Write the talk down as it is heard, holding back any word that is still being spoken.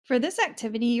For this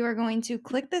activity, you are going to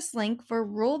click this link for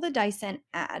Roll the Dice and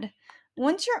Add.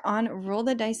 Once you're on Roll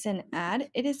the Dice and Add,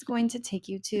 it is going to take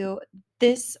you to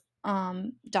this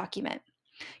document.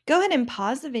 Go ahead and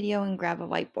pause the video and grab a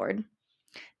whiteboard.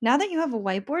 Now that you have a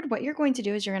whiteboard, what you're going to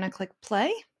do is you're going to click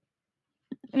play,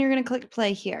 and you're going to click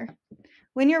play here.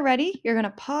 When you're ready, you're going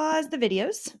to pause the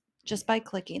videos just by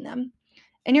clicking them,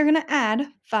 and you're going to add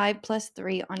 5 plus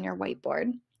 3 on your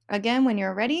whiteboard. Again, when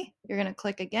you're ready, you're going to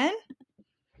click again,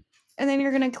 and then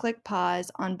you're going to click pause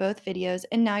on both videos,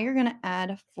 and now you're going to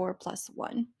add 4 plus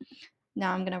 1.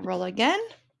 Now I'm going to roll again,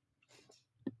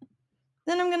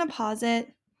 then I'm going to pause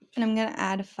it, and I'm going to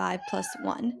add 5 plus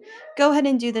 1. Go ahead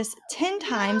and do this 10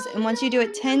 times, and once you do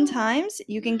it 10 times,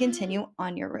 you can continue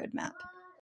on your roadmap.